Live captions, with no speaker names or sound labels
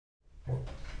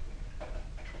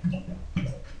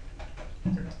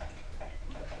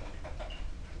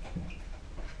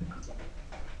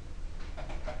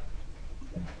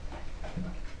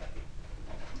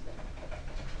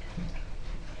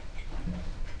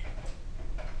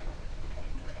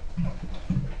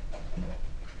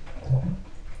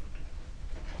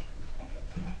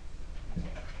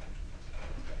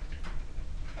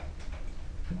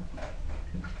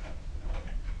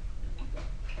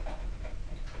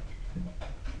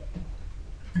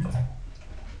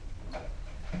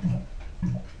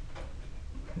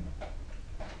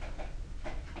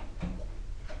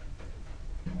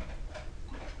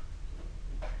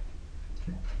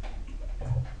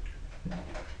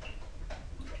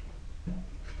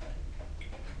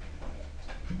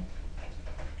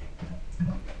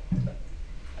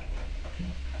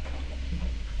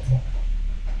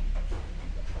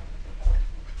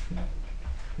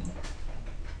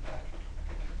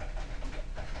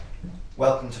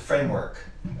Welcome to Framework.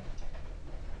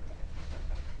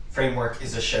 Framework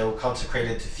is a show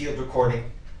consecrated to field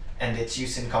recording and its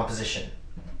use in composition.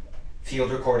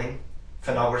 Field recording,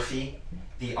 phonography,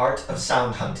 the art of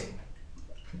sound hunting.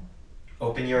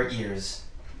 Open your ears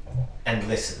and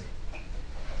listen.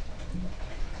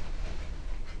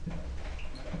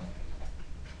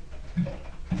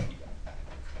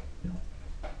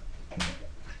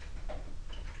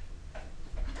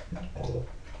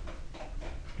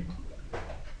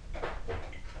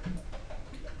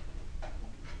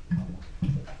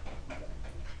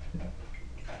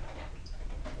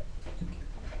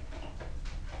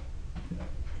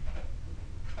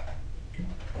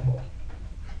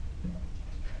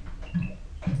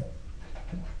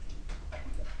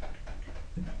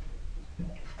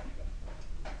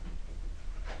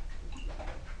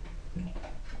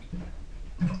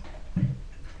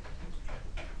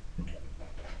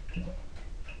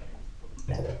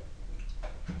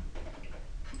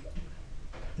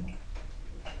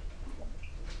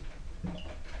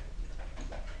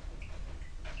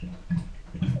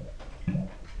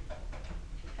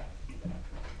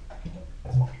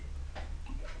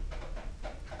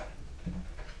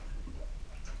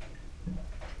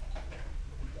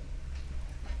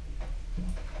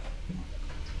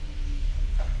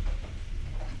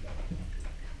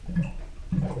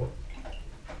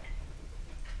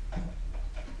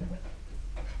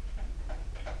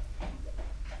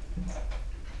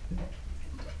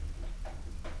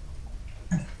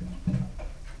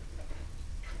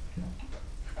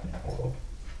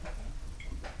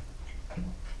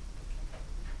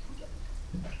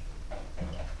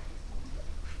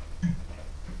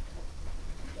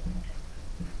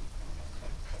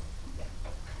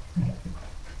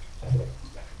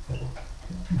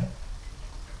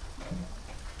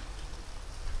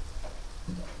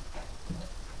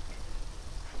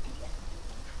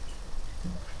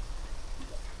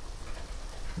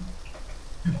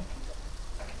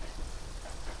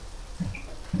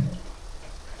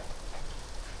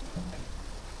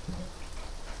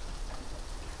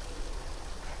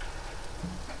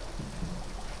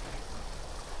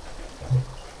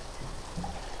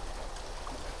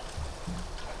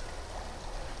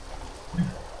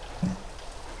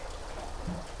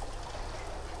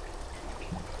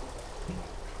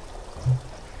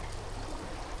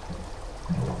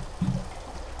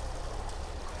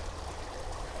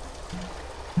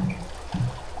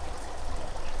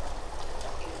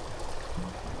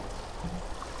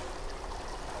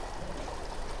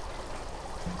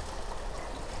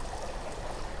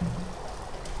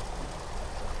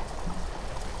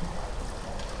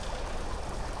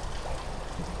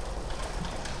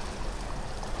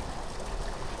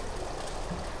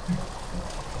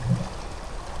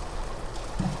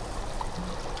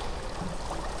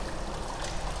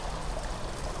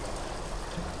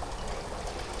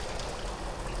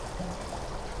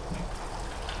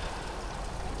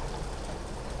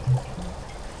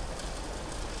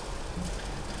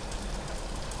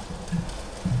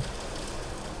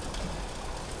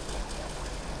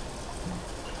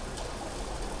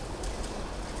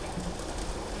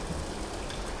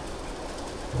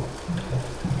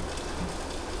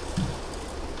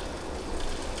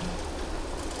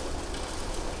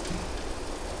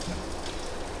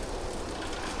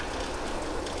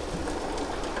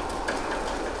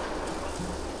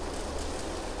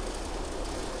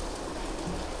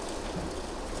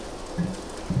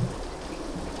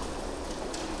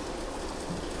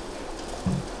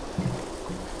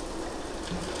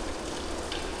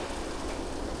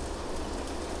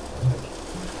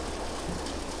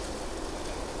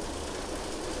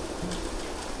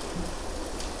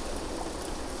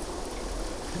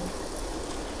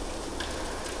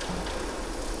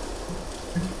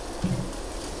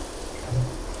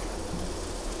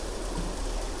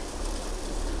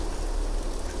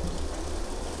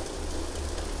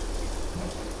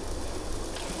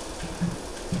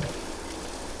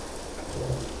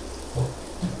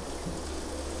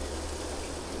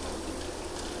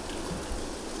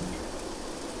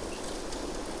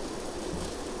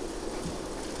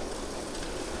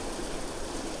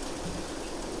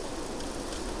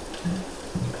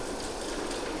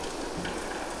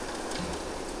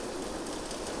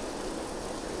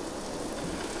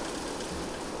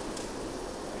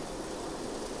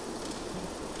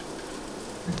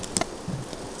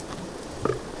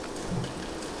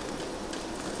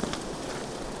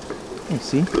 You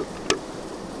see?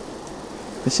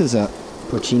 This is a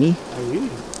porcini, Oh, really?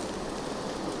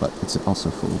 but it's also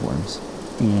full of worms.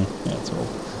 Yeah, it's all.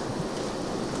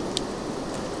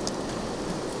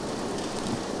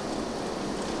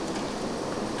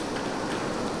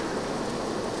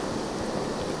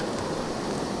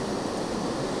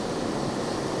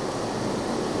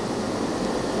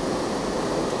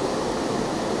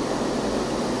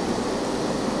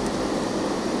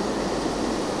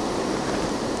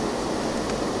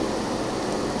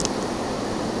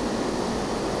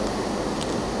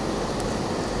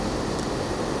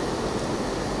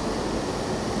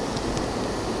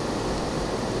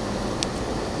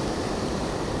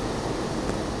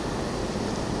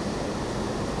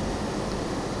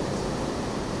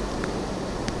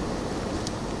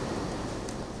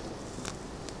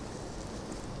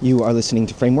 You are listening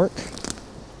to Framework.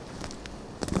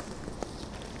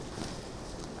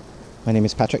 My name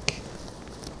is Patrick.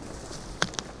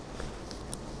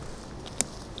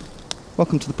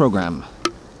 Welcome to the program.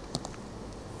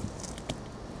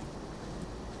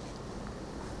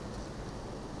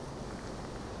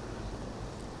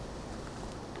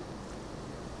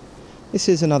 This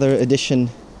is another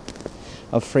edition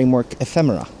of Framework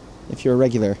Ephemera. If you're a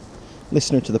regular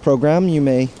listener to the program, you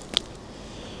may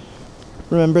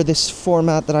remember this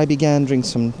format that I began during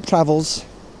some travels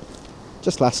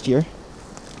just last year.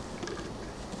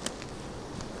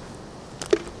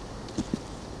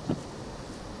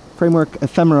 Framework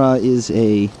Ephemera is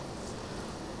a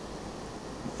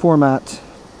format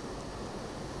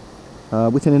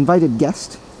with an invited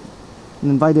guest, an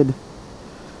invited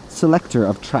selector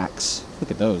of tracks.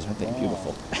 Look at those, aren't they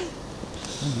beautiful?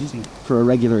 Amazing. For a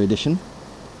regular edition.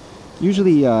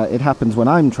 Usually it happens when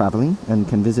I'm traveling and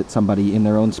can visit somebody in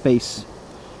their own space.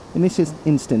 In this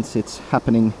instance, it's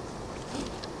happening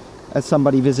as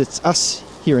somebody visits us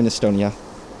here in Estonia.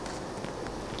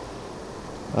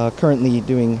 Currently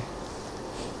doing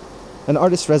an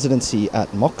artist residency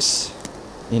at MOX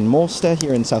in Molste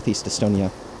here in southeast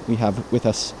Estonia. We have with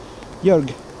us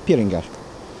Jörg Piringer.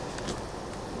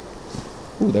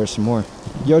 Ooh, there's some more.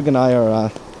 Jörg and I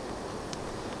are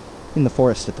in the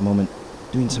forest at the moment,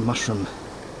 doing some mushroom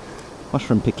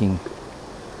picking.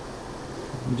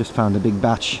 We just found a big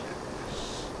batch.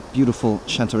 Beautiful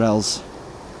chanterelles.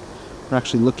 We're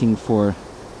actually looking for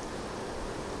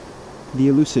the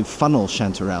elusive funnel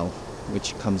chanterelle,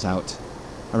 which comes out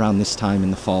around this time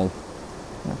in the fall.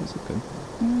 Yeah, this is good.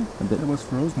 A bit. It was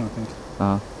frozen, I think.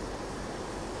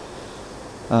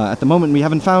 At the moment, we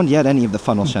haven't found yet any of the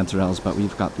funnel chanterelles, but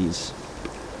we've got these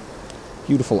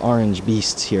beautiful orange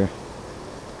beasts here.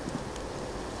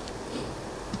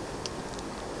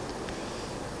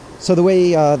 So the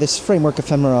way this Framework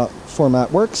Ephemera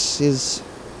format works is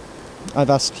I've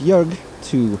asked Jörg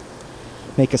to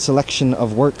make a selection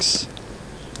of works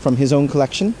from his own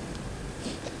collection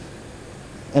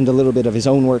and a little bit of his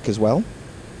own work as well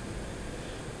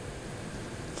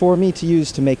for me to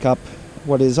use to make up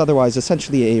what is otherwise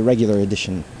essentially a regular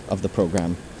edition of the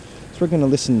program. So we're going to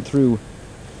listen through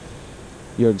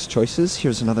Jörg's choices.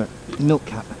 Here's another milk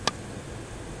cap.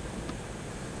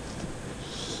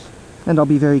 And I'll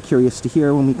be very curious to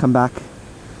hear when we come back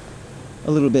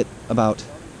a little bit about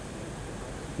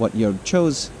what Jörg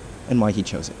chose and why he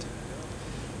chose it.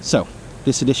 So,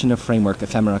 this edition of Framework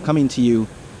Ephemera coming to you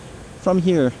from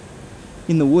here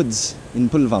in the woods in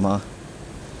Pulvama.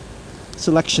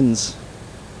 Selections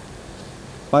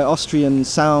by Austrian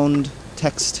sound,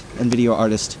 text and video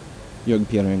artist Jörg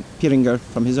Piringer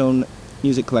from his own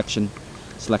music collection.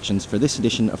 Selections for this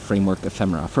edition of Framework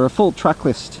Ephemera. For a full track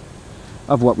list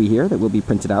of what we hear that will be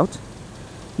printed out,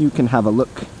 you can have a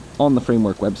look on the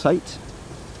Framework website.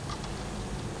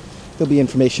 There'll be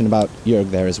information about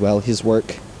Jörg there as well, his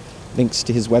work, links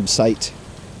to his website,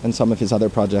 and some of his other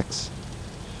projects.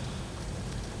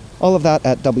 All of that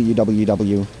at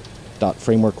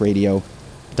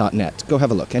www.frameworkradio.net. Go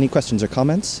have a look. Any questions or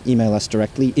comments, email us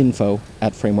directly,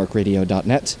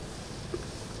 info@frameworkradio.net.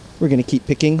 We're going to keep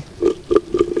picking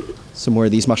some more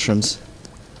of these mushrooms,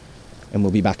 and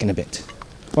we'll be back in a bit.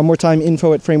 One more time,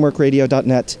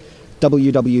 info@frameworkradio.net,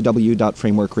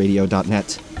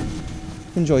 www.frameworkradio.net.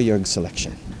 Enjoy Jörg's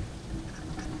selection.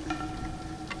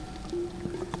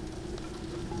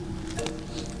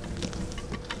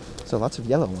 So lots of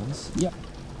yellow ones. Yeah.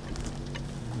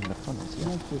 And the funnels, I yeah.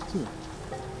 like this too.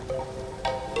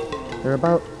 They're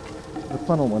about, the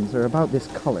funnel ones, they're about this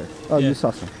color. Oh, Yeah. you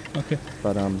saw some. Okay.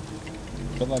 But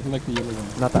But like the yellow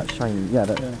one. not that shiny. Yeah,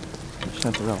 that Yeah.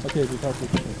 chanterelle. Okay, because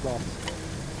it's in glass.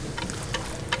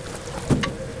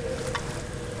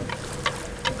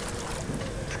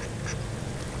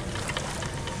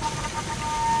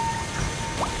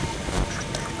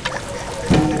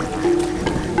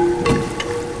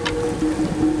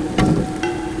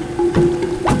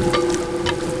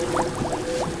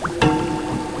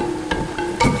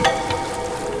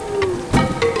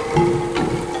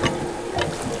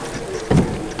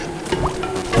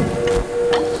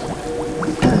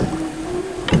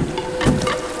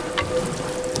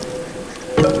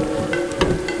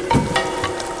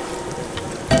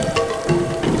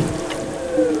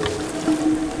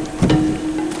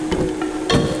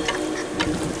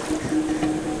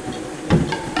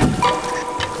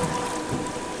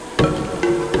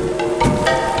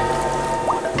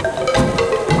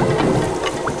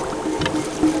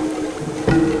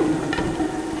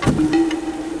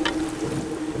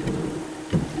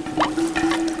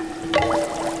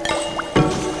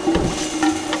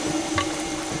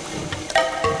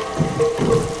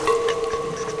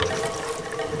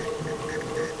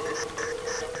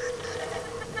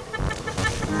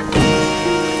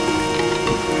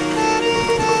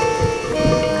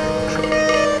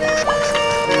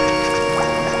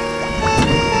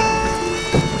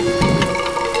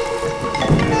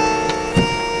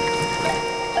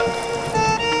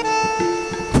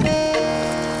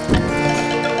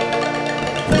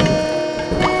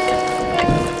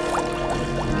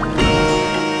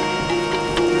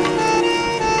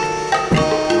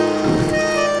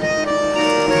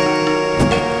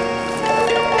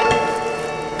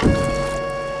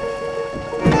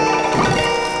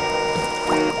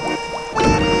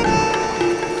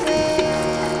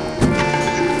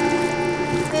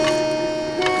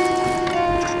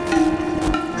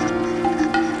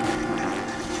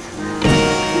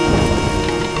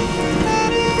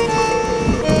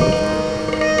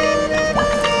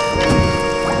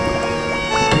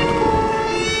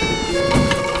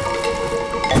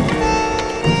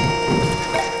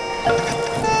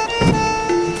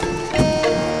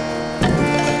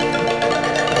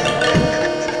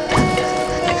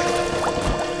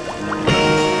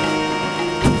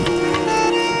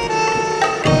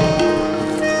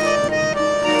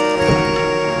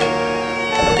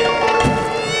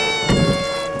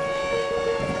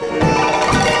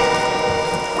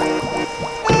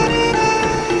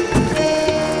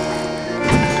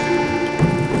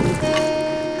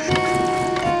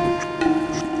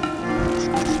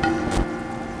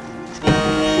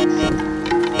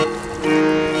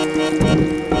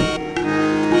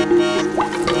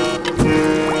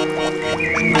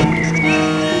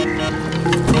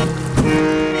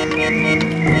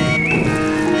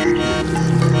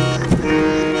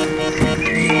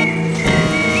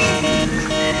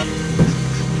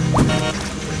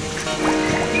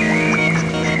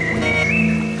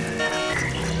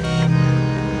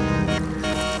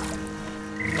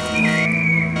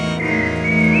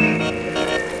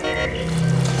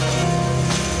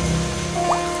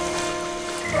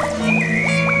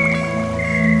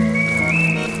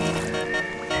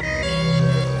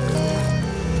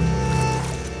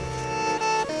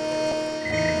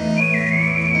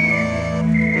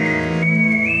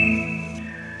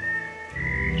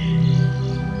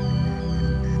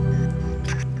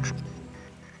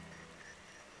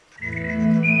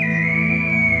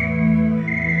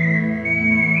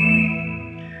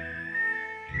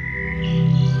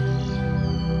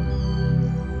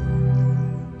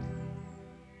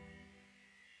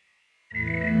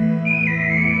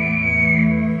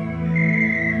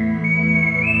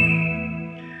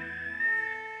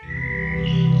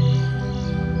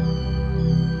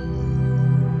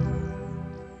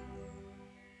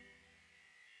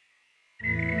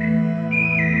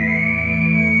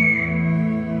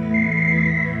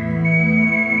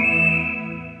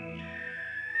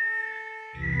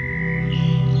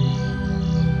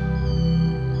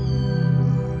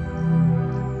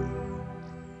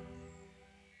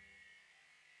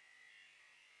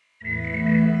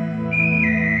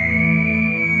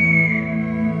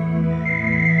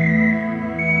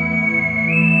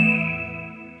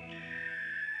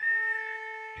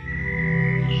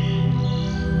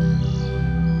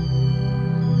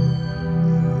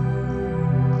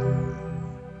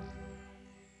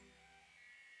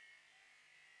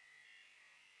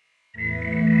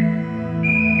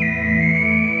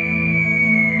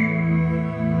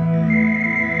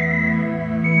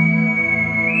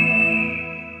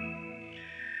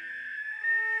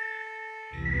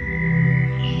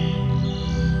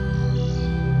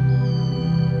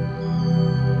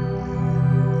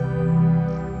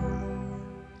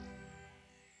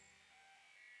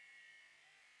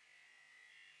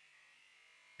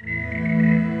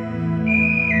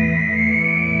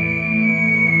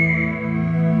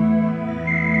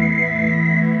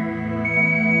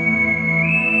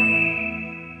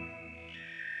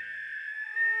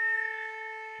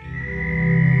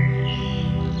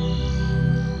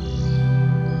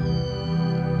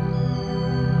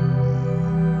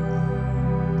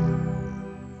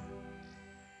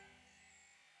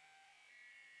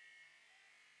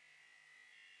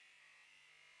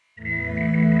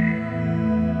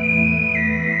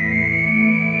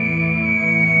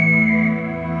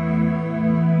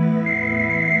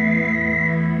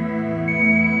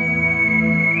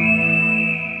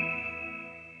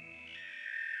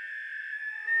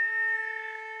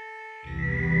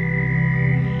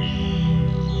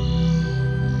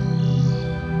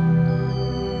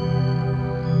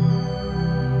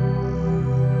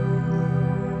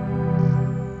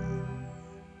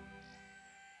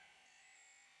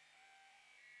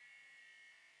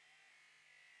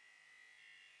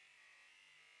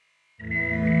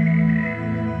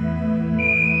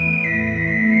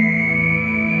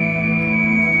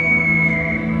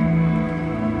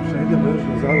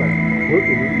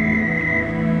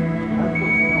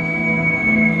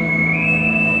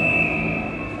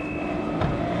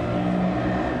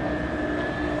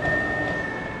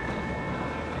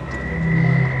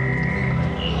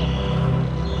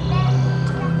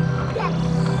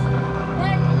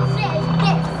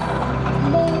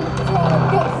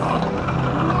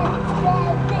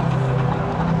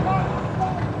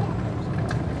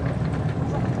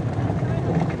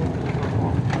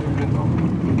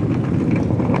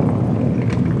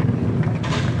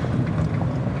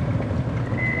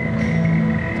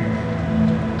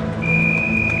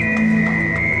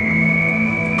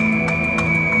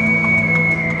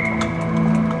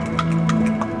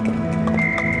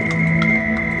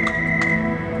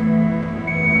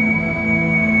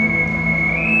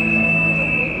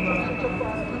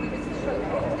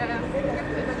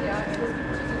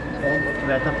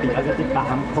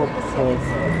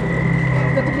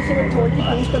 Natürlich ist aber toll, die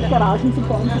Großstadt Garagen zu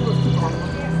bauen, sowas zu bauen.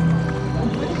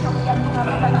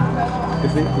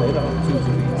 Das sind leider auch zu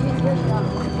wenig.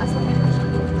 Also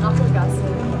Rappelgasse.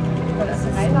 Oder das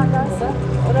Reinergasse.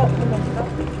 Oder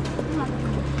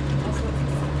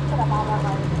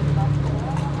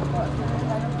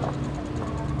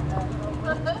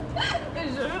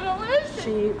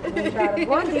Sì,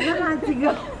 buon di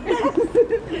romantico.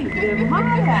 Che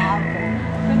male!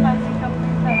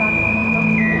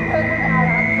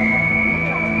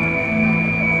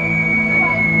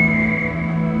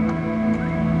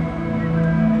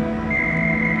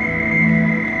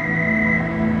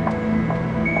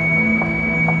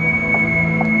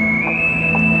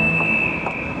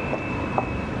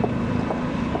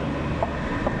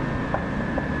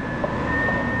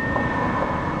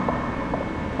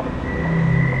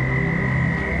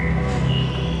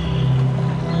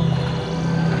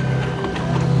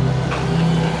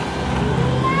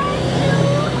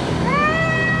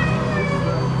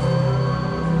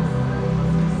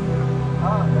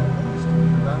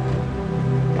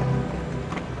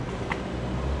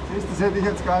 Das hätte ich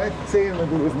jetzt gar nicht gesehen, wenn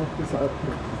du das noch gesagt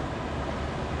hättest.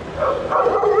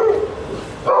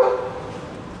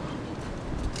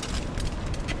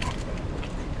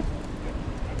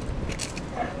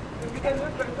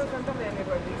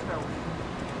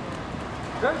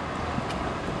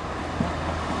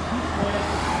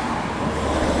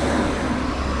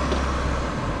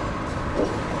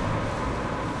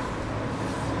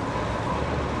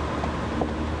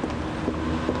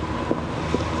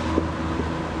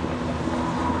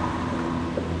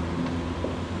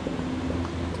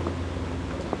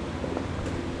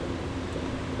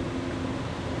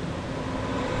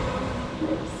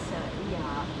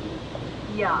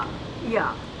 Ja,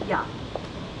 ja, ja.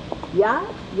 Ja,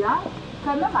 ja,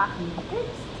 können wir machen.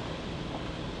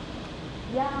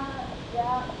 Ja,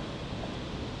 ja.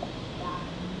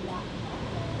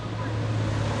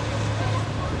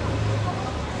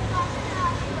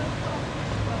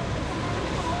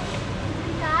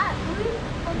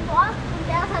 Von dort und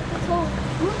der hat so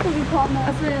runtergekommen.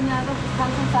 Also ja, das kann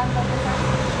schon sein, dass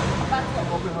Ich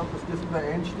habe, dass das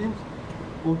übereinstimmt.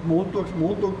 Und Montag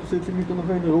setze ich mich dann noch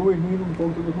in Ruhe hin und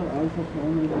dann tue ich noch einfach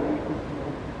an.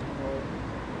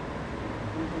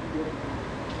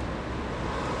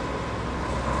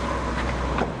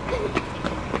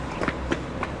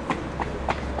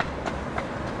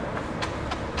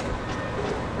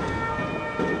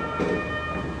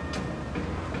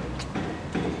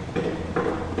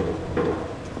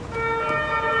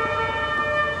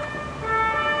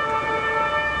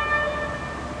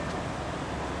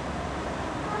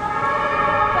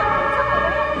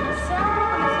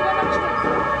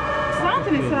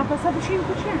 Ne sarà passato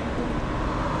 500.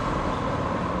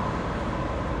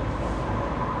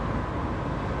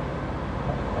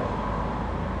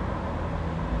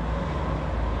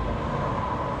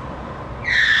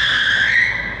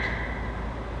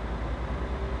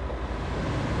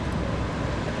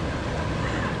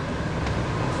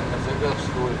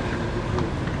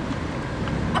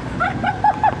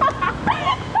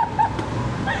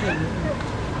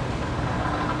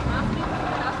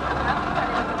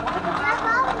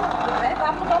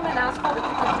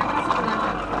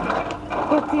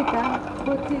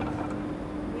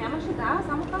 Няма ще да,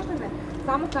 само това ще бе.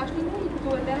 Само това ще има и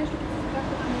като е нещо, както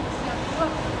да ми си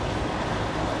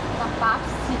на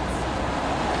Babsitz.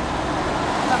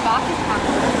 На Babsitz.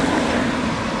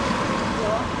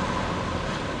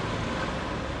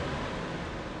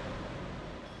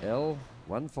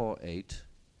 L148,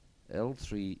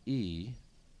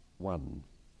 L3E1.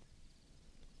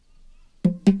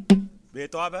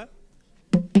 Beethoven,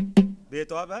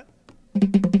 Beethoven,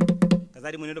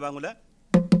 kazari munendo bangula,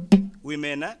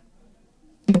 wimena,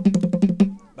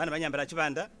 bana banyambala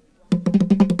chibanda,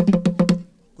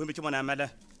 kumbi chumona amala,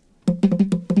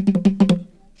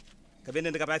 kabende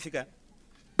ndika bafika,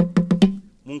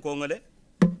 munkongole,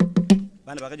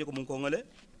 bana bakaje ko munkongole,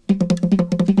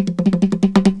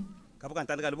 kabuka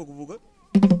ntandika lubukubuko,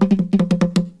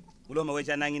 uloma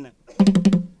wecha nangina.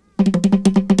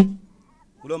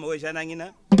 Uloma wecha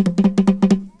nangina.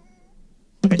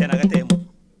 Pakajana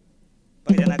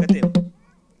gatemo.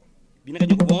 Bina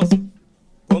kanyo kubonsa.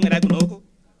 Kongera kunoko.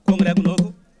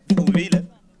 Fukuwila.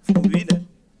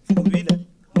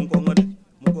 Munkongole.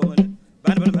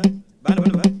 Bana balama.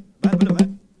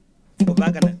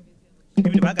 Fukubakana.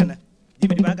 Jibidi bakana.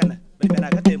 Bana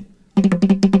gatemo.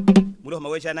 Uloma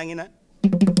wecha nangina.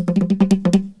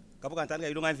 Kabuka ntandika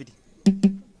ilunga mfiti.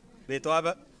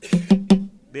 Beethoven.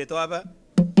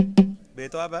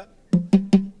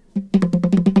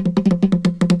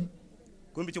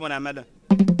 Kumbi chumona amala.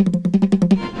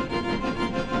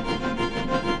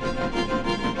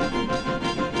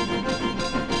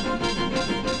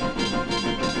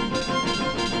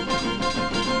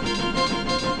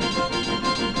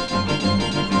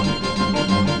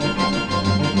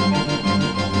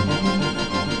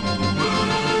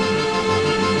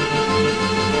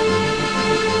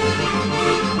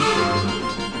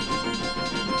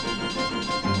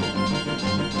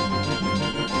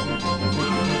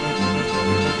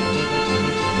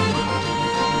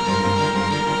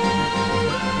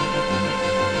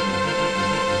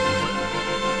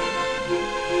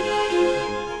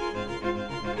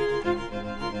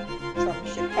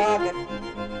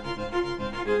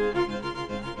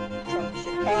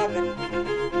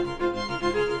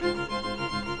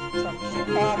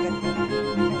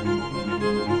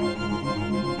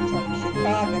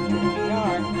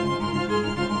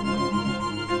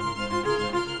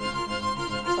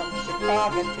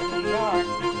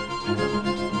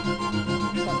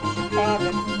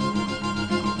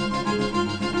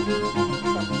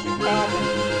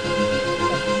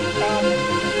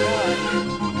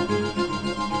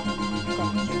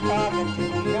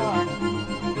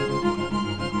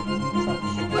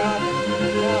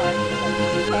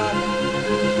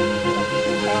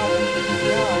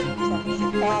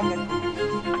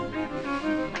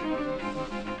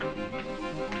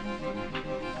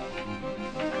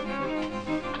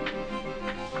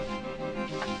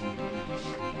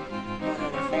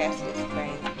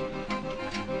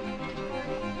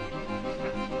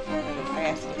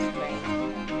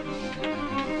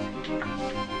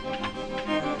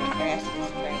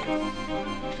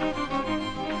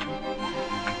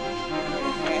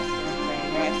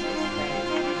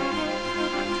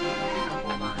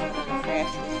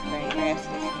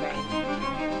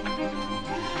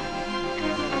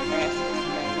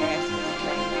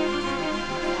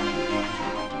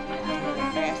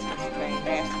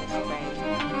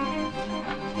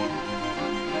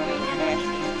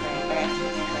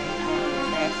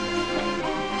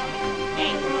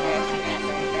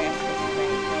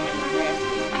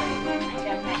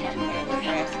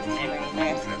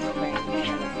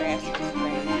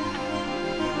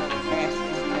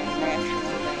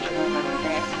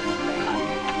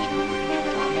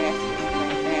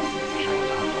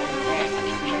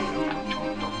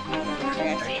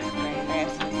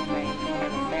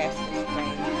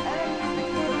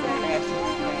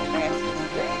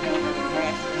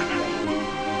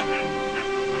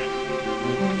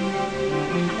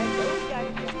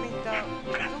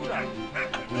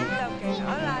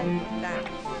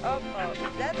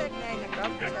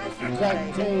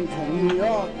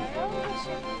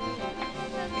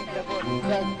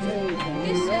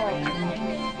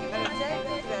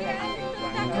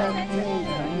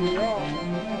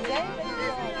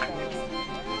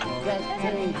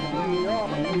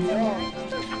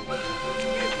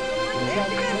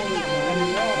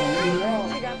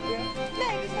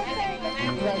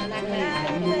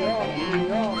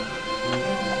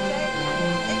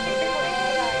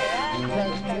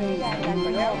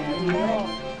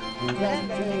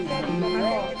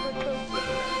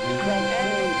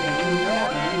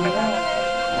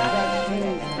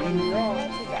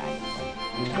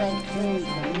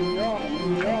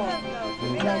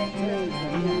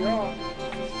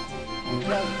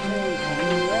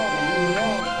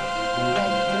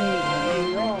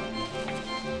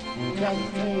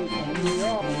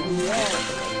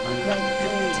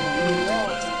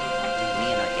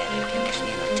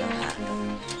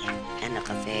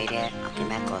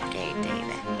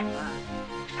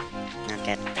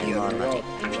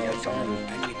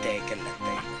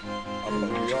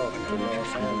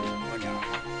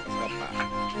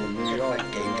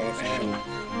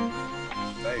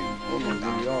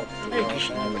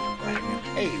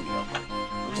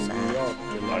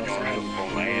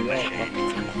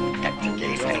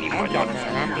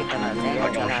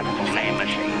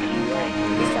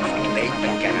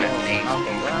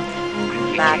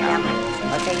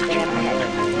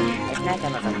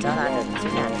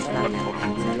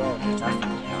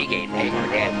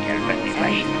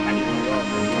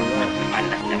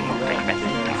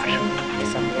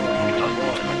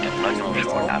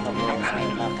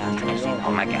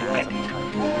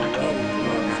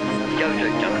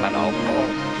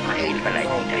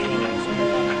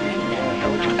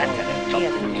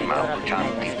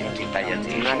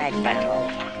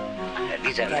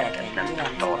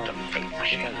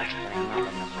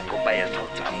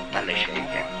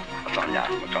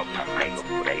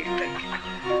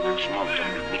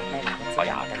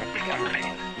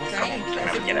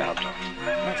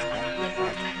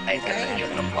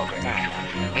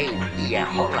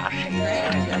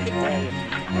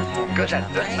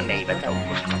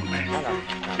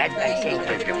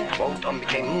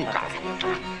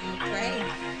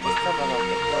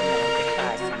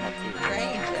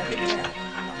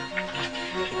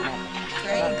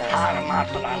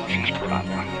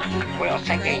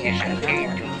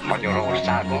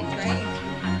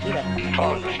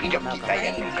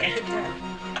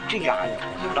 Cigano,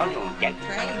 non un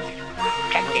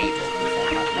cattivo,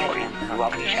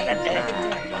 uomo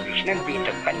nel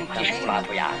vita per ti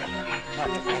scolato iara.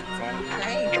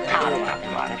 Giocare una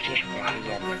guarda si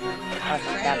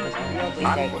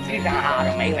ma così da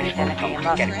hara mai per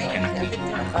scontare che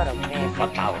ma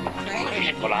tavolo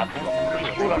si scolato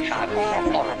scuro sabe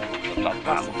sto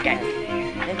bravo che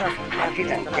anche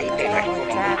da te per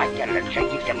scuola anche alla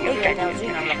seguita mio che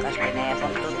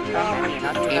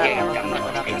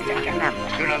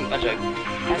non faccio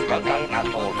cosa una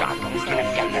sola che ne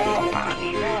chiama compagni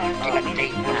che ne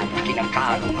dei che ne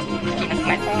caro che ne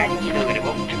mette di dove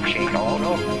voglio che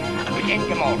loro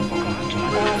niente morto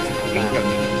che ho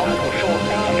solo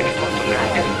che fatto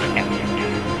una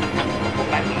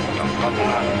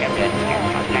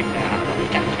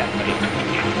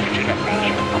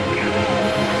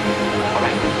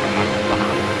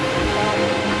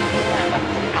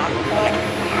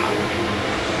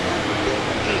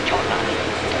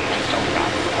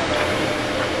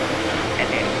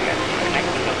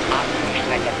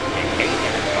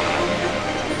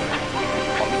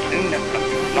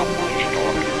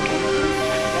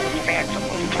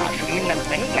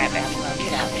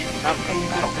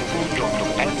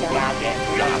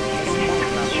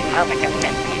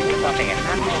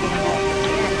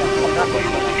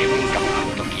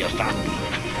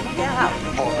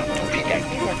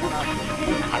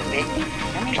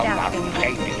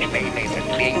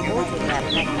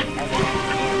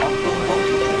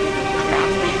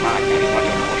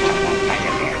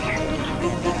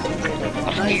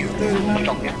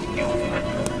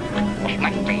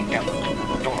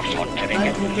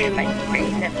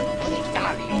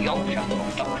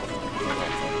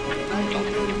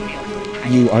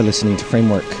You are listening to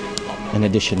Framework, an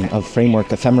edition of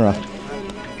Framework Ephemera,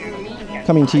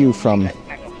 coming to you from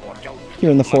here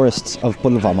in the forests of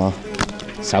Põlvama,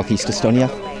 southeast Estonia.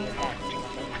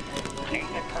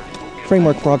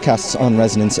 Framework broadcasts on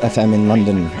Resonance FM in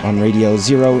London, on Radio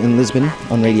Zero in Lisbon,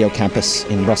 on Radio Campus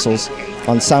in Brussels,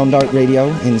 on Sound Art Radio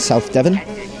in South Devon,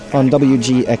 on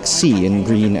WGXC in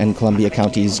Greene and Columbia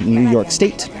Counties, New York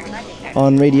State,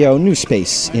 on Radio New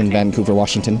Space in Vancouver,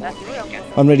 Washington,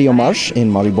 on Radio Marsh in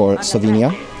Maribor,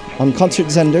 Slovenia, on Concert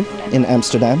Zender in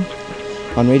Amsterdam,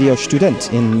 on Radio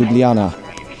Student in Ljubljana,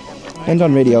 and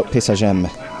on Radio Pesagem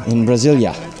in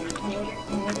Brasilia.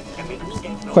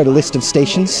 Quite a list of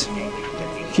stations.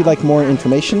 If you'd like more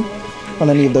information on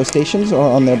any of those stations or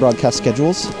on their broadcast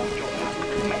schedules,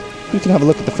 you can have a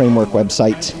look at the Framework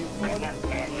website.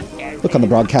 Look on the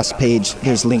broadcast page,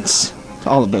 there's links to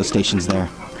all of those stations there.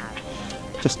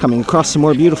 Just coming across some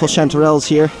more beautiful chanterelles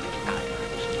here.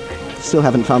 Still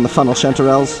haven't found the funnel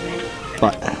chanterelles,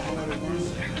 but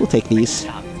we'll take these.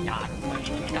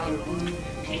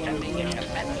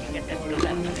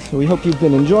 So we hope you've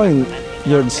been enjoying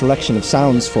Jörg's selection of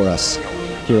sounds for us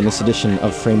here in this edition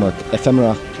of Framework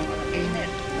Ephemera.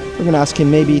 We're going to ask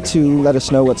him maybe to let us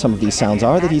know what some of these sounds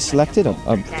are that he selected,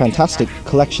 a fantastic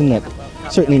collection that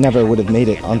certainly never would have made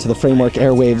it onto the Framework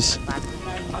airwaves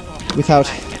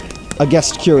without a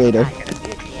guest curator.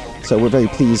 So we're very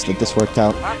pleased that this worked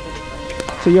out.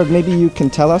 So Jörg, maybe you can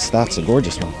tell us, that's a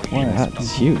gorgeous one. Wow,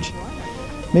 that's huge.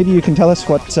 Maybe you can tell us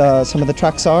what some of the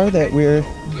tracks are that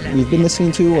we've been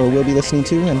listening to or will be listening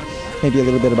to, and maybe a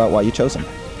little bit about why you chose them.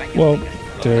 Well,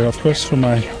 they're of course from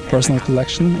my personal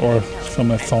collection or from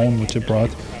my phone which I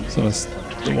brought. So that's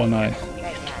the one I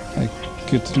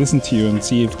could listen to you and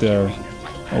see if they're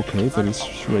okay for this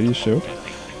radio show.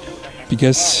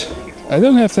 Because I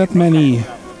don't have that many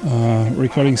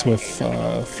recordings with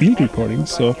field recordings,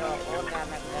 so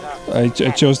I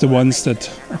chose the ones that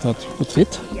I thought would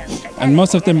fit. And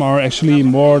most of them are actually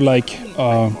more like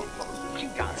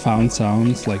found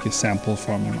sounds, like a sample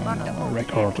from a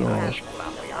record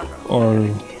or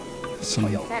some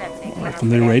from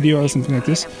the radio or something like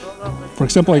this. For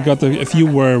example, I got a few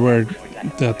where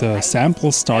the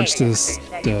sample starts the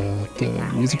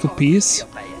musical piece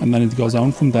and then it goes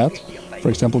on from that. For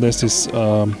example, there's this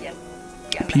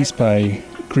piece by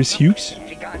Chris Hughes,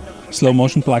 Slow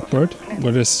Motion Blackbird,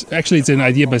 where it's an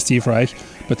idea by Steve Reich,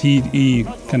 but he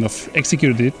kind of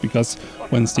executed it because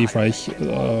when Steve Reich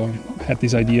had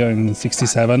this idea in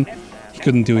 '67, he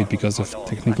couldn't do it because of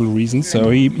technical reasons. So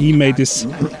he made this.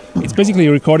 It's basically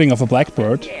a recording of a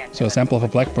blackbird, so a sample of a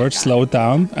blackbird slowed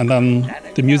down, and then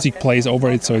the music plays over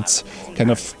it. So it's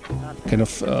kind of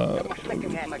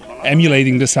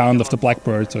emulating the sound of the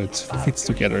blackbird, so it fits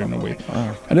together in a way.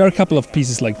 Wow. And there are a couple of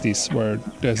pieces like this where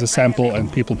there's a sample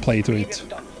and people play to it.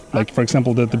 Like for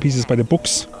example, the pieces by the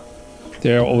Books,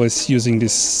 they're always using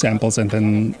these samples and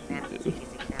then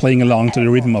playing along to the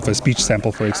rhythm of a speech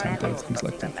sample, for example, things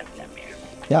like that.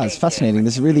 Yeah, it's fascinating.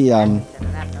 This is really.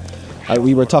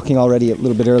 We were talking already a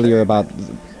little bit earlier about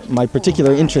my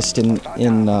particular interest in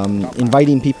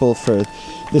inviting people for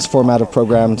this format of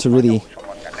program to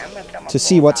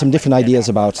see what some different ideas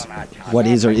about what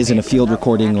is or isn't a field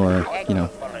recording, or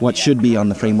what should be on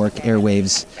the framework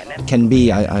airwaves can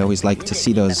be. I always like to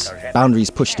see those boundaries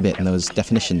pushed a bit and those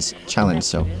definitions challenged.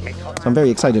 So I'm very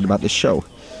excited about this show.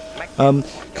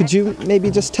 Could you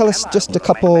maybe just tell us just a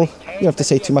couple, you don't have to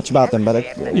say too much about them, but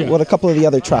what a couple of the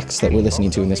other tracks that we're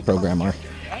listening to in this program are?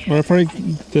 Well, for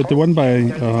the one by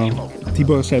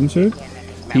Tibor Semső,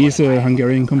 he's a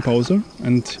Hungarian composer,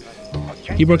 and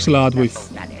he works a lot with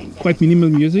quite minimal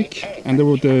music, and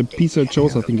the piece I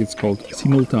chose, I think it's called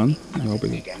Simultan. I hope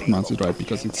I pronounce it right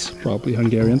because it's probably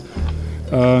Hungarian.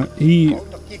 He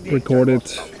recorded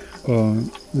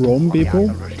Rome people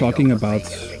talking about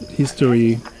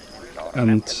history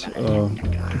and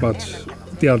about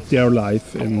their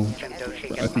life, and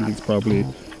I think it's probably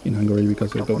in Hungary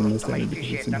because I don't understand it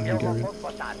because it's in Hungarian.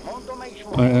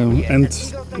 And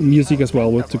music as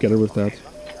well together with that.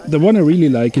 The one I really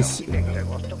like is,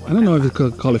 I don't know if you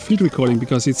could call it field recording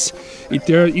because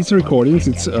there is recordings.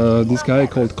 It's this guy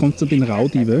called Konstantin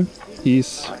Raudive. I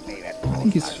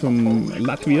think he's from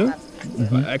Latvia,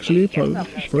 actually,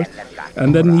 first.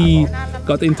 And then he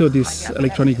got into this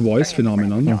electronic voice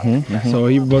phenomenon. So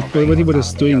what he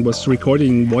was doing was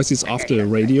recording voices after the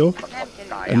radio,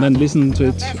 and then listen to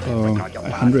it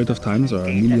 100 of times or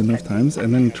 1,000,000 of times,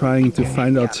 and then trying to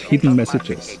find out hidden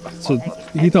messages. So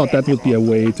he thought that would be a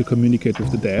way to communicate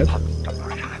with the dead.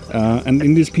 And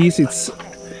in this piece, it's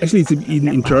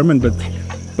in German, but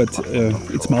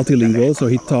it's multilingual. So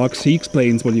he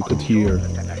explains what you could hear.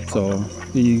 So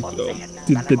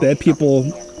the dead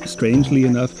people, strangely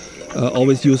enough,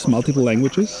 always use multiple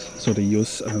languages. So they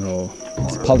use, I don't know,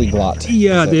 it's polyglot.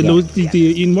 Yeah,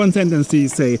 in one sentence they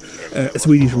say a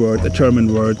Swedish word, a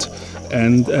German word,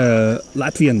 and a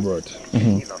Latvian word.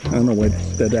 I don't know why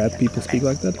the dead people speak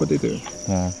like that, but they do.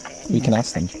 We can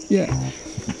ask them. Yeah,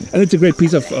 and it's a great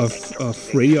piece of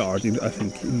radio art, I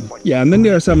think. Yeah, and then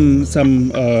there are some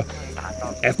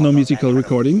ethno-musical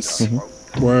recordings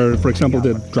where, for example,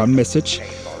 the drum message,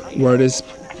 where there's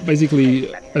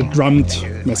basically a drummed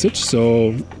message.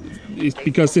 So it's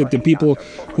because the people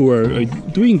who are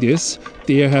doing this,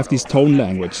 they have this tone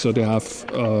language. So they have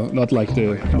not like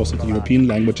most of the European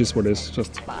languages where there's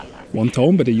just one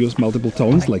tone, but they use multiple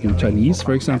tones, like in Chinese,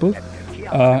 for example.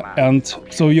 And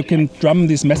so you can drum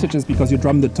these messages because you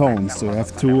drum the tones. So you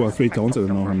have 2 or 3 tones. I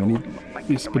don't know how many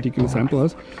this particular sample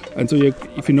has. And so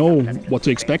if you know what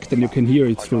to expect, then you can hear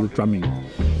it through the drumming.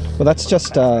 Well, that's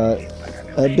just a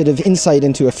bit of insight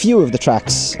into a few of the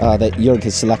tracks that Jörg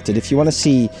has selected. If you want to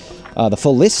see the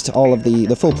full list, all of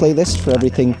the full playlist for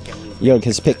everything Jörg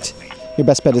has picked, your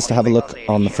best bet is to have a look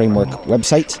on the Framework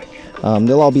website.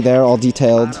 They'll all be there, all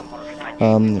detailed.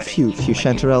 A few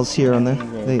chanterelles here on there.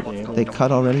 They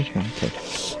cut already? Okay.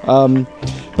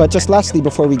 But just lastly,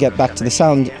 before we get back to the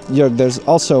sound, Jörg, there's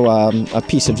also a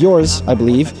piece of yours, I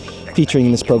believe, featuring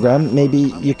in this program.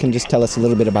 Maybe you can just tell us a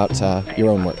little bit about your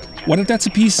own work. Well, that's a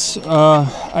piece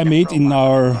I made in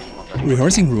our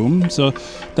rehearsing room. So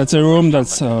that's a room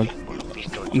that's on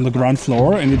the ground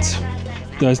floor, and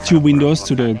there's 2 windows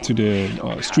to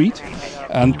the street.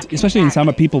 And especially in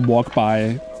summer, people walk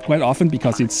by quite often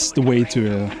because it's the way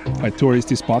to a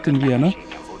touristy spot in Vienna.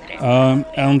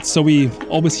 And so we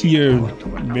always hear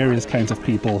various kinds of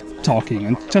people talking,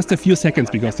 and just a few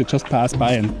seconds because they just pass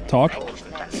by and talk.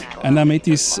 And I made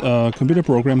this computer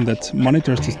program that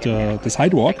monitors the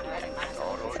sidewalk.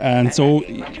 And so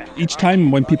each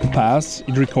time when people pass,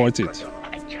 it records it.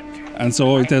 And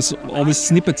so it has all these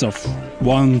snippets of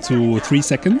 1 to 3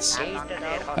 seconds.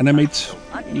 And I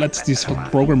let this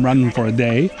program run for a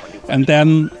day, and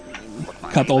then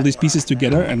cut all these pieces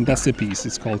together, and that's the piece.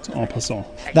 It's called En Passant.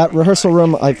 That rehearsal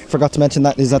room, I forgot to mention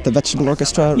that, is that the Vegetable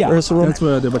Orchestra rehearsal room? That's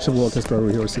where the Vegetable Orchestra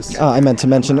rehearses. I meant to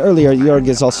mention earlier, Jörg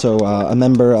is also a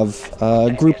member of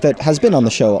a group that has been on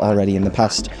the show already in the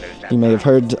past. You may have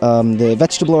heard the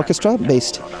Vegetable Orchestra,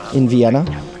 based in Vienna.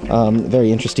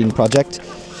 Very interesting project.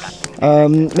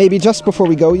 Maybe just before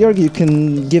we go, Jörg, you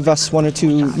can give us 1 or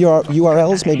 2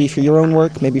 URLs, maybe for your own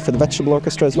work, maybe for the Vegetable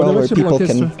Orchestra as well, where people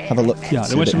can have a look. Yeah,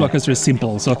 the Vegetable Orchestra is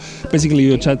simple. So basically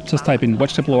you just type in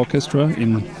Vegetable Orchestra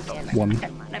in one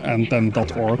and then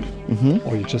 .org,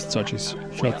 or you just search it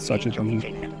on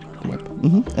the web.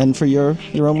 And for your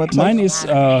own website? Mine is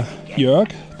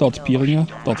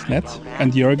jörg.pieringer.net,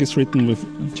 and Jörg is written with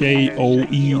Joerg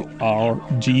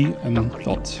and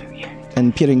dot.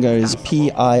 And Pieringer is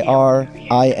Piringer.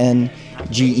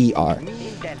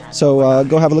 So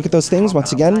go have a look at those things.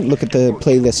 Once again, look at the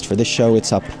playlist for this show.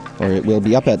 It's up or it will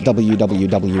be up at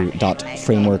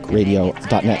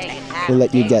www.frameworkradio.net. We'll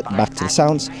let you get back to the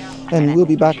sounds, and we'll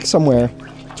be back somewhere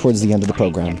towards the end of the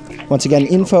program. Once again,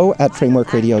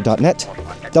 info@frameworkradio.net,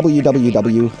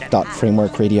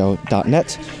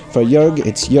 www.frameworkradio.net. For Jörg,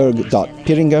 it's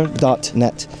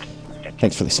jörg.piringer.net.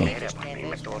 Thanks for listening.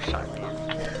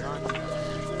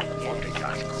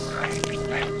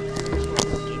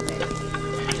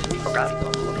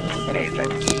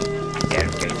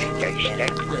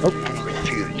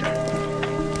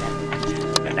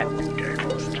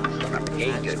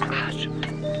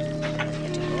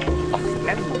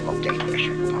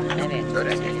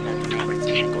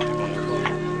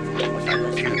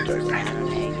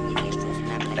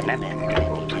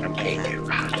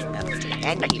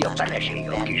 Neki a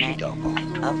feleség a kis idagok.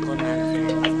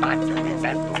 Bántani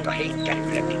nem tudta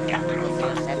hétkerülre mindjárt rá.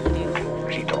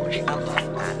 Zsidó.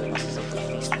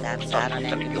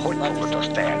 Tanítani, hogy fogod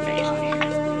azt elnézni.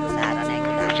 Az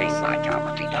én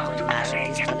bátyámat idehagyom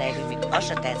régen. Az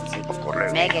se tetszik.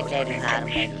 Megegyelünk 3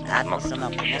 helyet. Átmosszom,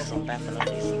 akkor ne szólj be fel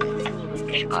az őszintén.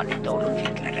 És Adolf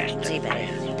Hitler ezt Cibere.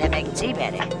 Te meg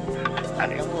Cibere?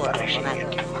 Előbb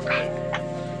feleségek magát.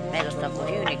 Mert azt akkor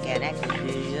hűni kell nekünk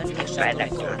hűljön, és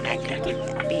akkor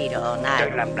nekünk bírja a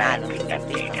nálunk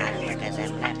biztonálni a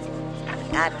kezemre.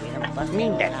 Átbírom, az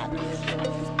minden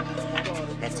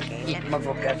itt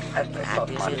maguk ezt a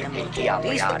szakmát,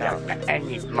 hiába járnak, mert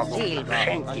ennyit maguk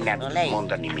senki nem tud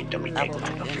mondani, mint amit én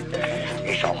mondok.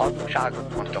 És ha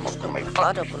hatóságot mondtam, akkor még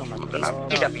mondanám,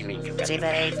 ide billentyűket.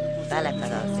 Cibereit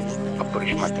belefele az ismeret. Akkor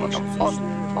is megmondom, az,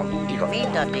 ami igaz.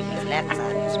 Mindaddig, hogy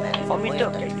legfele ismeret. Ami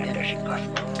tökéletes igaz.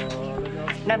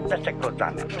 Nem teszek hozzá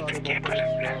nemzeti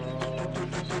képzelemre.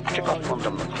 Csak azt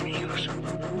mondom, hogy mi igaz.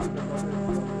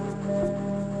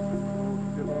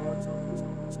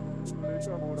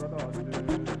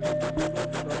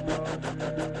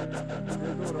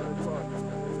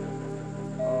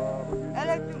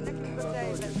 Elejtünk nekünk a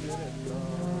tejben.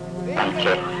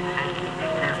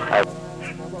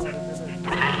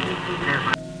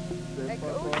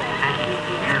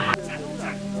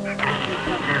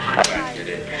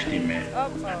 Stimme.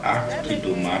 Achte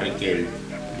du Margel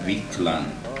Wicklan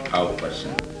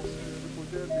aufpassen.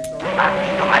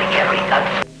 Achte du Margel Wicklan.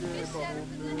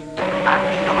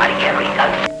 Achte du Margel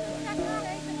Wicklan.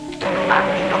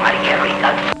 Achte du Margel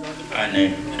Wicklan. Eine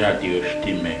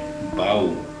Radiostimme.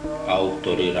 Bau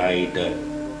Autorreide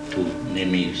zu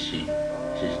Nemirsi.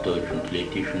 Es ist deutsch und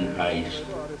lettisch und heißt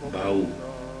Bau.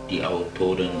 Die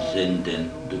Autoren senden,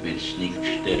 du wirst nicht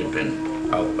sterben.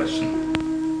 Aufpassen.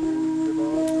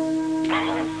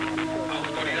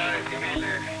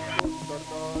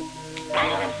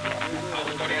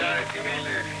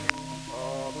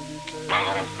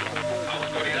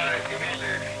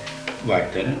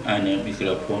 Weiter eine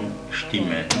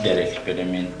Mikrofonstimme. Der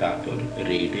Experimentator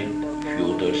redet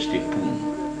Fjodor Stepun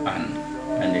an.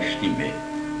 Eine Stimme.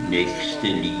 Nächste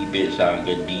Liebe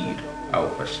sage dir.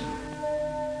 Aufpassen.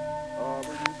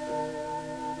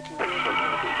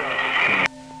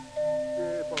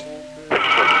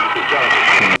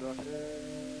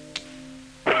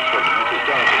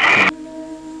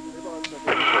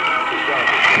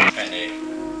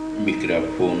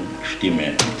 Mikrofonstimme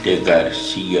der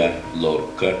Garcia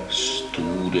Lorca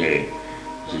Sture.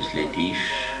 Es ist lettisch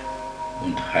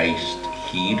und heißt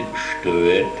hier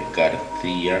stört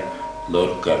Garcia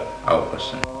Lorca.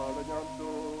 Aufpassen.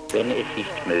 Wenn es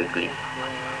ist möglich,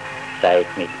 seid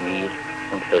mit mir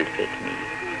und helfet mir.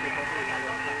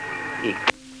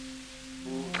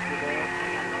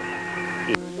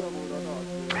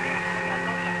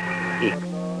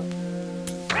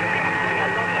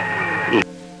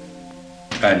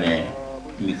 Eine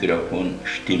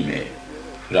Mikrofonstimme.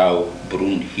 Frau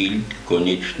Brunhild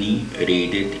Konitschny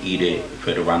redet ihre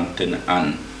Verwandten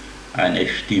an. Eine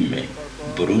Stimme.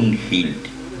 Brunhild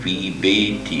wie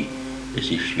Betty. Es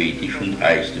ist schwedisch und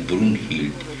heißt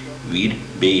Brunhild. Wir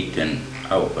beten.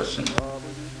 Aufpassen.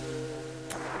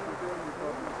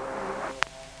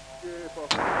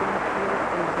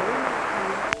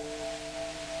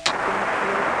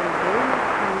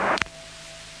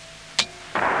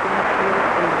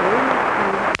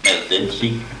 Melden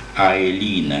sich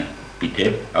Aelina.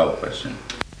 Bitte aufpassen.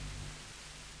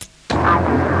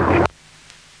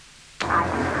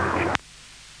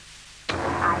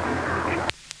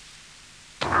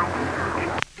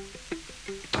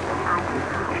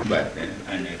 Warte,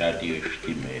 eine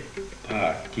Radiostimme.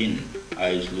 Patin,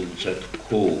 Eisluzat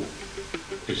Ko.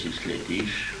 Es ist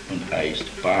lettisch und heißt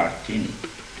Patin.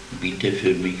 Bitte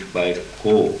für mich bei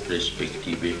Ko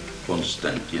respektive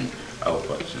Konstantin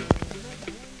aufpassen.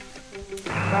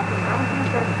 Varför namn finns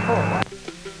det kvar?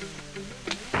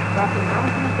 Varför namn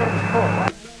finns det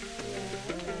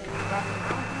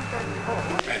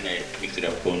Eine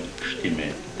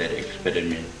Mikrofonstimme, der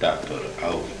Experimentator.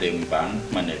 Auf dem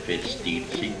Band manifestiert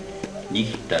sich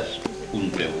nicht das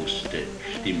unbewusste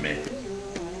Stimme,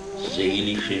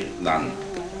 seelische Land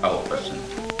aufpassen.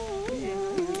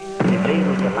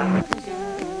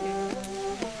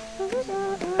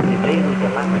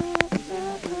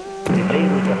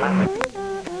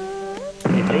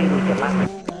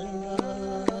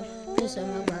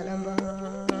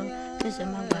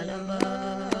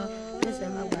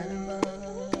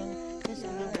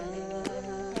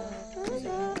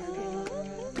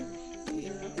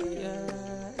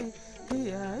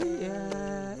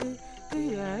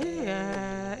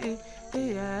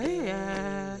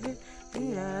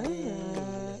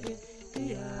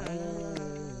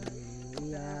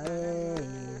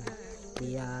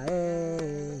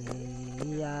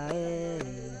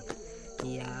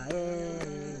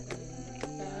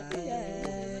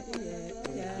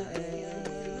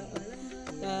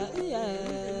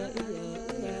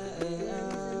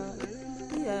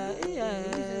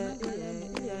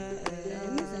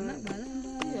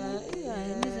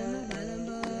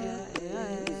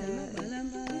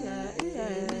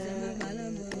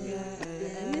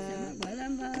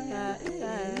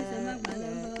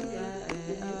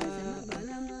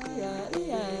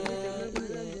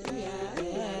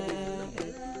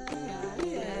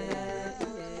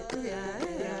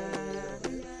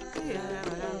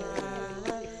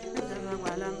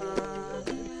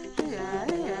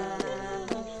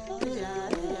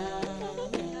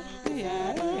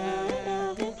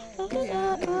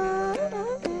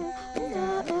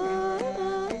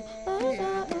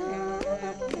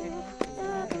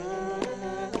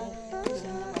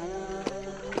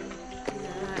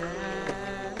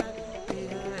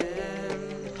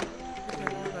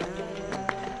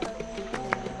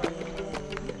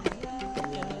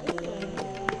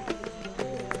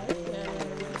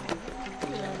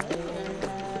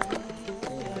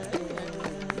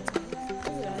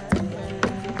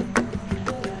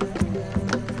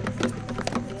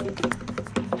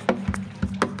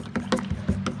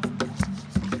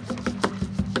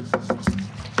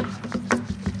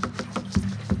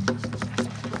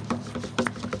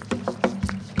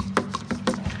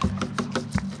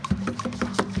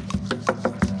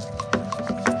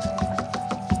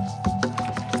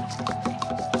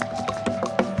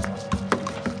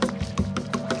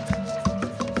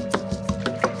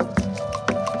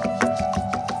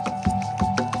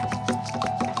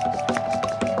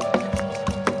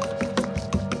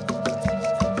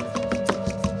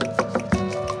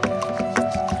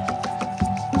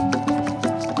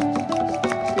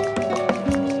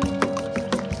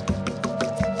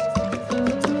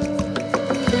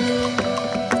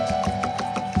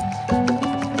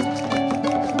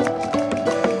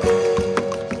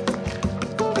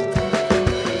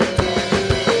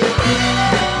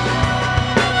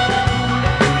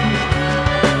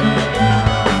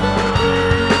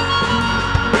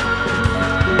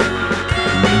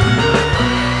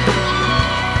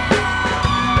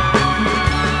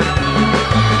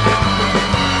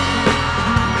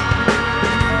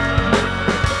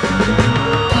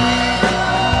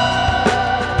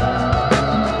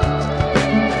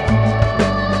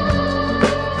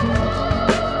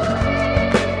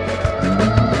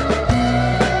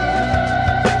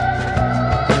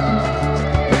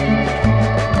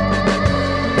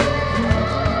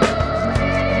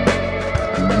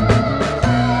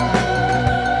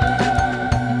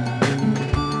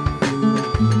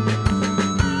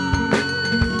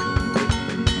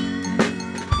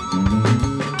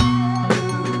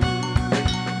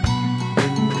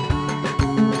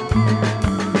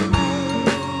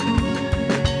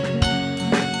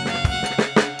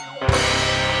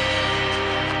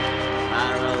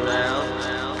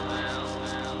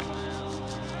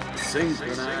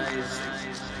 synchronized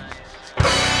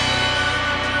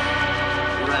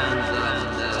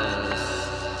randomness.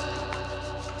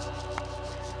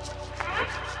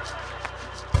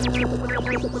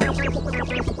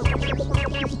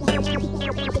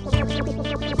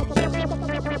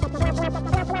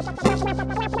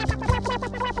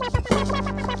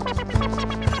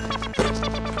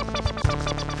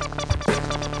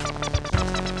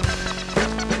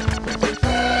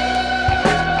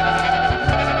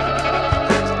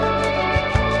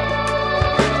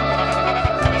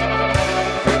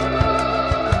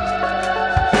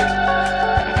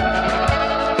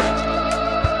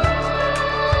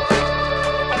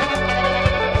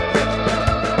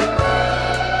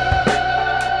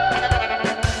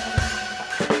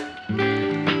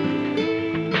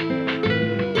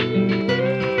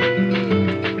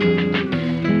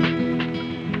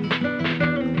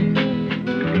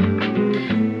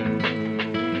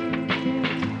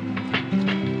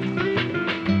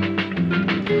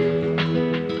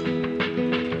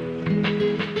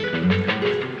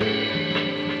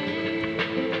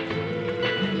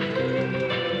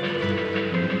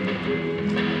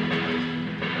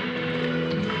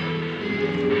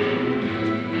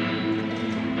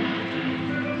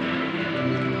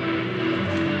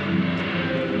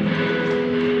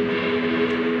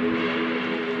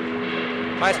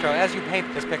 Maestro, as you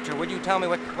paint this picture, would you tell me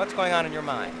what's going on in your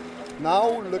mind?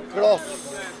 Now the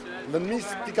cross, the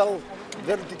mystical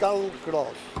vertical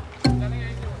cross.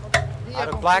 Out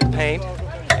of black paint,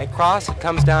 a cross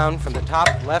comes down from the top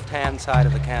left-hand side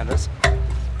of the canvas.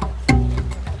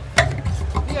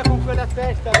 He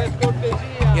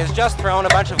has just thrown a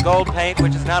bunch of gold paint,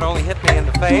 which has not only hit me in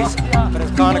the face, but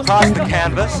has gone across the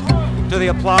canvas to the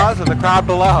applause of the crowd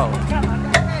below.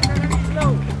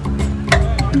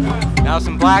 Now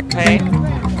some black paint.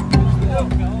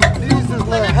 This is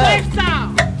the head.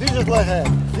 This is the head.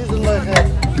 This is the head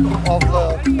of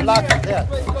the black cat.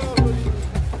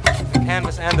 The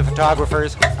canvas and the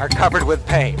photographers are covered with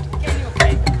paint.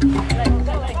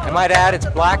 I might add it's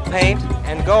black paint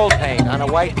and gold paint on a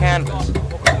white canvas.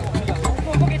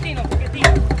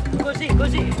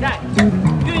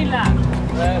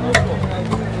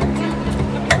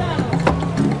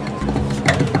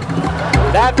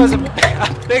 That was a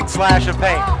big splash of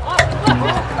paint.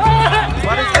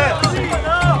 What is this?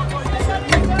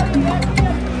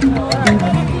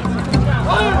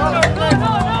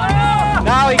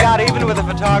 Now he got even with the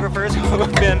photographers who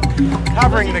have been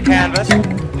covering the canvas,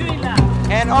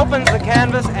 and opens the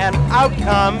canvas, and out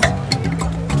comes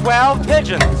 12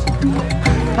 pigeons.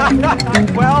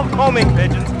 12 homing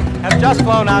pigeons have just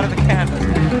flown out of the canvas.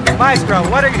 Maestro,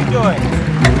 what are you doing?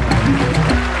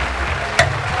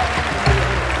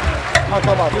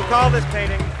 You call this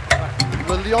painting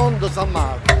Le Lion de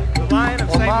Saint-Marc. The Lion of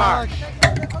St. Mark.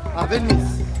 À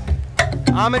Venice.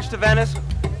 Homage to Venice,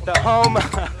 the home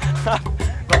of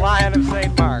the Lion of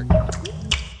St. Mark.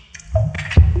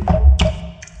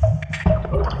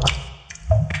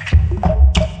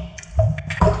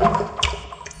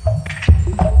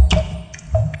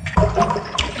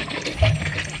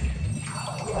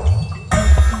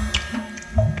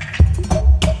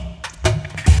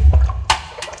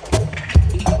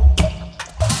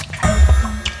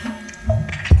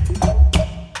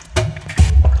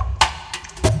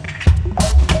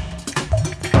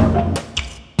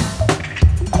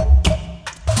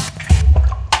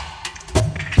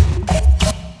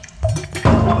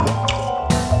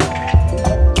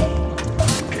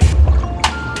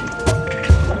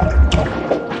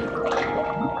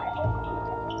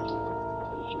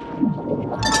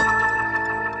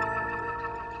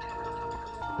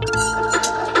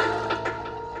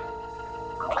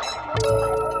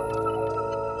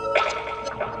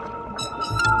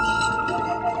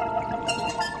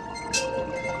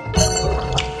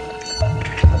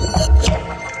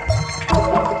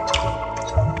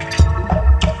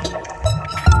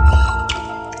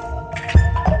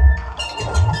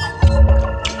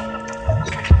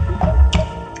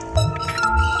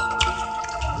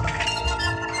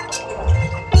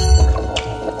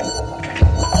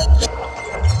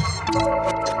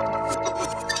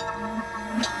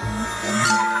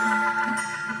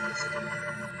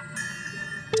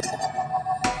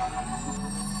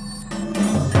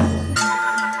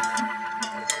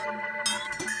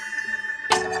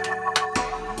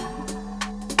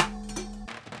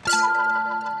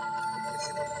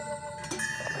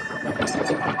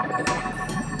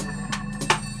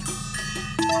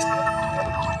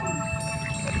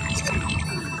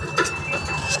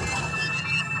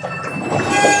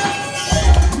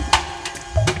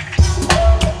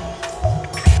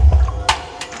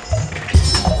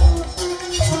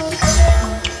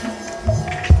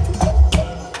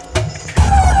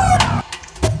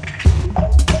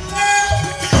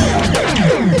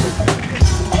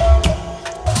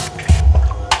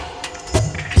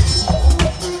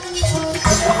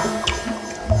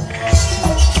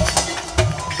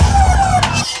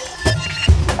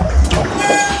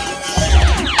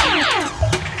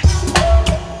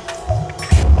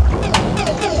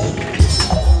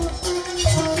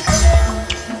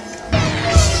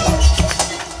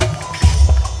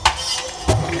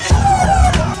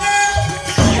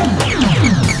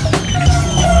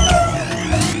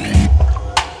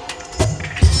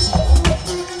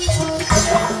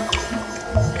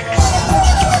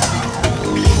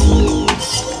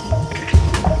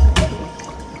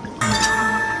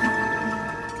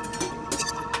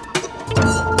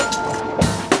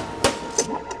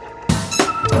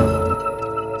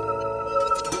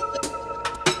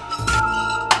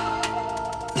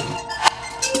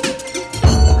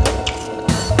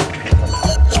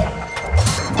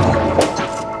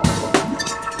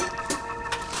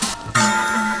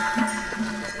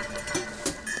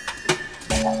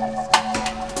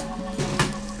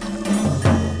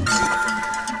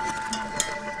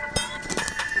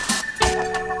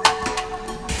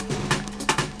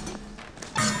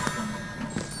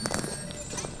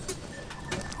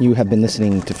 You have been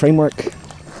listening to Framework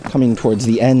coming towards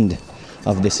the end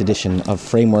of this edition of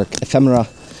Framework Ephemera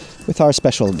with our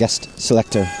special guest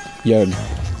selector, Jörg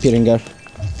Pieringer.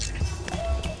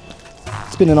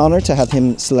 It's been an honor to have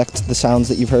him select the sounds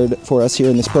that you've heard for us here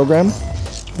in this program.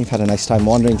 We've had a nice time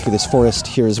wandering through this forest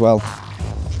here as well.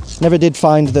 Never did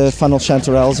find the funnel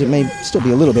chanterelles. It may still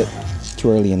be a little bit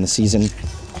too early in the season,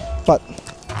 but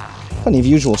plenty of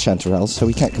usual chanterelles, so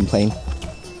we can't complain.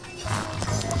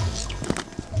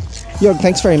 Jörg,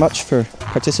 thanks very much for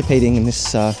participating in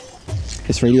this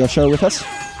radio show with us.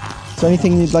 Is there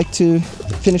anything you'd like to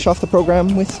finish off the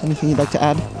program with? Anything you'd like to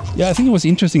add? Yeah, I think it was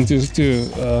interesting to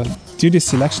do this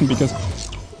selection because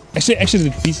actually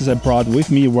the pieces I brought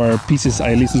with me were pieces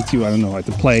I listened to, I don't know, at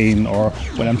the plane or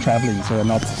when I'm traveling, so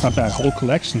not a whole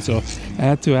collection. So I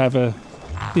had to have a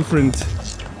different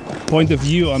point of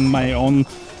view on my own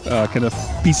kind of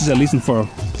pieces I listen for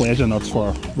pleasure, not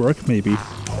for work maybe.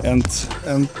 And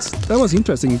that was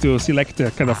interesting to select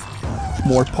the kind of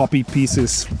more poppy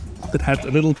pieces that had a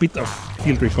little bit of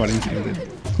field recording in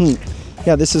it.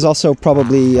 Yeah, this is also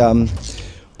probably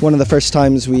one of the first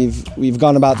times we've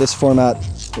gone about this format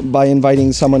by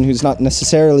inviting someone who's not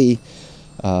necessarily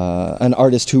an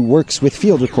artist who works with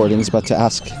field recordings, but to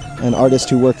ask an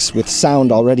artist who works with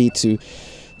sound already to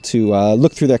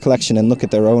look through their collection and look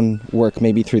at their own work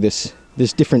maybe through this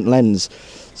different lens.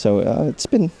 So it's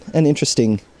been an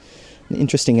interesting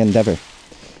endeavor.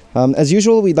 As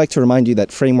usual, we'd like to remind you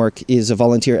that Framework is a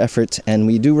volunteer effort and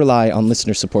we do rely on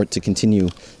listener support to continue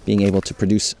being able to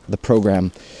produce the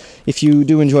program. If you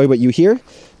do enjoy what you hear,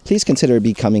 please consider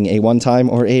becoming a one-time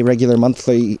or a regular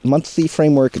monthly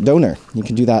Framework donor. You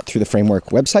can do that through the Framework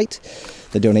website.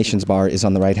 The donations bar is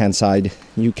on the right-hand side.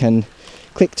 You can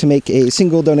click to make a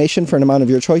single donation for an amount of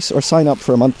your choice or sign up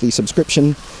for a monthly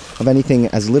subscription of anything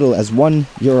as little as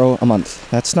 €1 a month.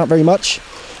 That's not very much,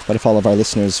 but if all of our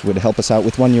listeners would help us out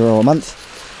with €1 a month,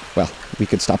 well, we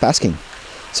could stop asking.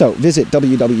 So visit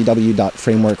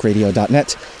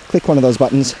www.frameworkradio.net, click one of those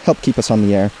buttons, help keep us on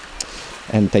the air.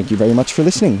 And thank you very much for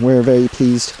listening. We're very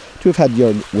pleased to have had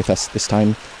Jörg with us this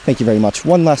time. Thank you very much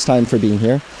one last time for being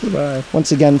here. Goodbye.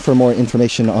 Once again, for more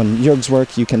information on Jörg's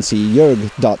work, you can see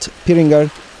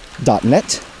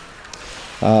jörg.pieringer.net.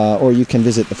 Or you can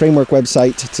visit the Framework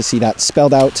website to see that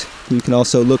spelled out. You can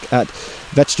also look at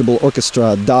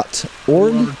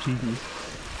vegetableorchestra.org.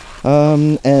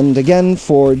 And again,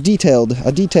 for a detailed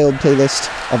playlist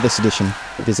of this edition,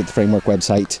 visit the Framework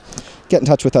website. Get in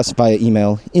touch with us via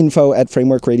email,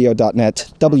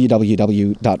 info@frameworkradio.net,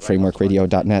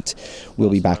 www.frameworkradio.net. We'll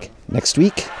be back next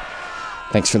week.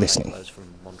 Thanks for listening. From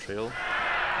Montreal and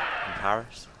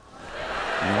Paris.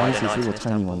 Nice, these little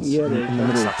tiny ones in the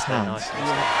middle of pads.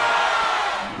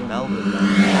 Melbourne.